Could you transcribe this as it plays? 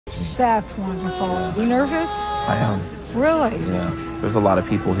to me. That's wonderful. Are you nervous? I am. Really? Yeah. There's a lot of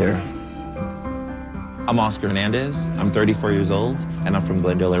people here. I'm Oscar Hernandez. I'm 34 years old, and I'm from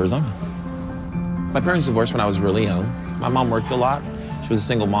Glendale, Arizona. My parents divorced when I was really young. My mom worked a lot. She was a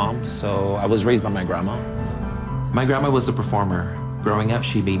single mom, so I was raised by my grandma. My grandma was a performer. Growing up,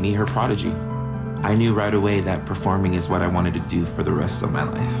 she made me her prodigy. I knew right away that performing is what I wanted to do for the rest of my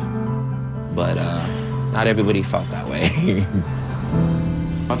life. But not everybody felt that way.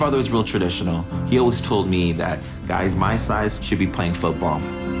 My father was real traditional. He always told me that guys my size should be playing football.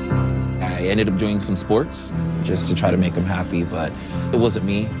 I ended up doing some sports just to try to make him happy, but it wasn't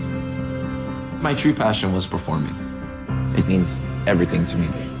me. My true passion was performing. It means everything to me.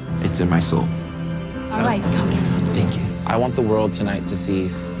 It's in my soul. All right, come here. Thank you. I want the world tonight to see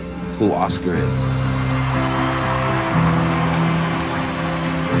who Oscar is.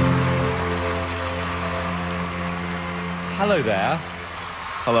 Hello there.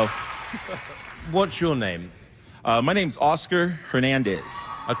 Hello. What's your name? My name's Oscar Hernandez.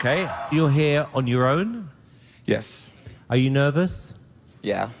 Okay. You're here on your own? Yes. Are you nervous?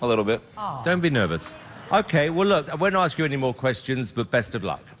 Yeah, a little bit. Oh. Don't be nervous. Okay, well, look, I won't ask you any more questions, but best of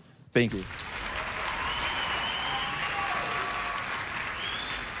luck. Thank you.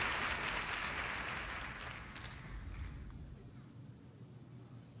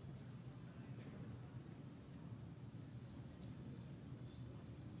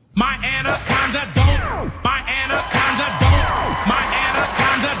 My anaconda don't, my anaconda don't, my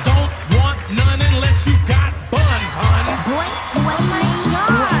anaconda don't want none unless you got buns, hun. Boy,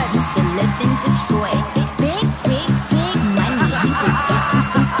 used to live in Detroit. Big, big, big money. He was getting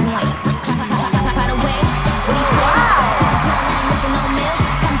some coins. By the way, what he said? He can tell I ain't missing no meals.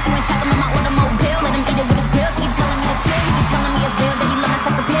 Come through and check him in my automobile. Let him eat it with his grills. He keep telling me to chill. He keep telling me it's real that he love my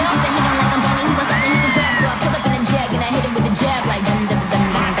sex appeal. He said he don't like I'm bunny. He wants something he can grab. So I pull up in a jag and I hit him with a jab like dun dun dun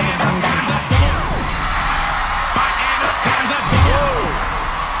dun dun dun dun.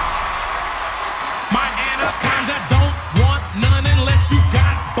 My anaconda don't want none unless you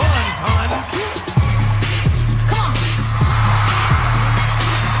got buns, hun. Come on.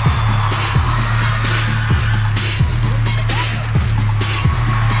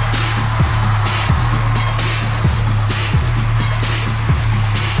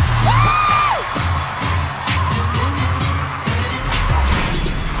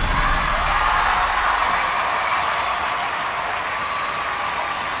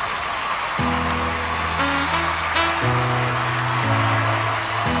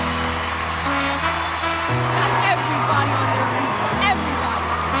 Everybody on their feet. Everybody.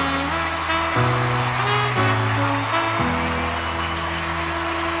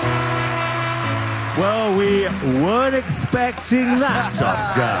 Well, we weren't expecting that,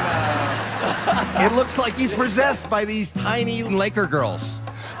 Oscar. It looks like he's possessed by these tiny Laker girls.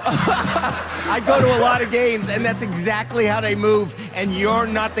 I go to a lot of games, and that's exactly how they move, and you're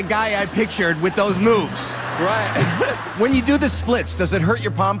not the guy I pictured with those moves. Right. When you do the splits, does it hurt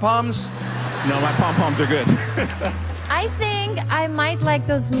your pom-poms? No, my pom-poms are good. I think I might like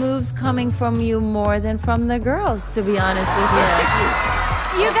those moves coming from you more than from the girls, to be honest with you.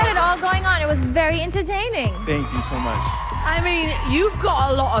 You got it all going on. It was very entertaining. Thank you so much. I mean, you've got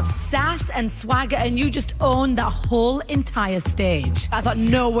a lot of sass and swagger, and you just owned that whole entire stage. I thought,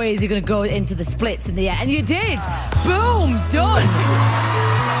 no way is he going to go into the splits in the air, and you did. Boom, done.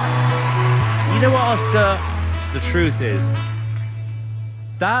 You know what, Oscar? The truth is,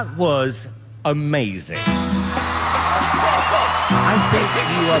 that was amazing. I think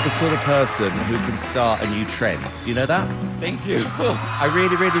you are the sort of person who can start a new trend. Do you know that? Thank you. I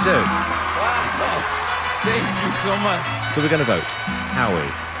really, really do. Wow. Thank you so much. So we're going to vote.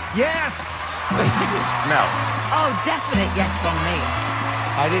 Howie. Yes! Mel. Oh, definite yes from me.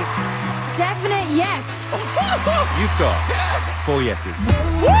 Heidi. Definite yes. You've got 4 yeses.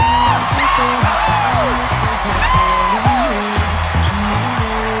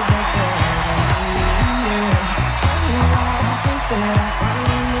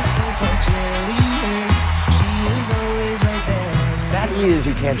 That is,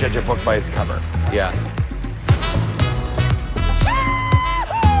 you can't judge a book by its cover. Yeah.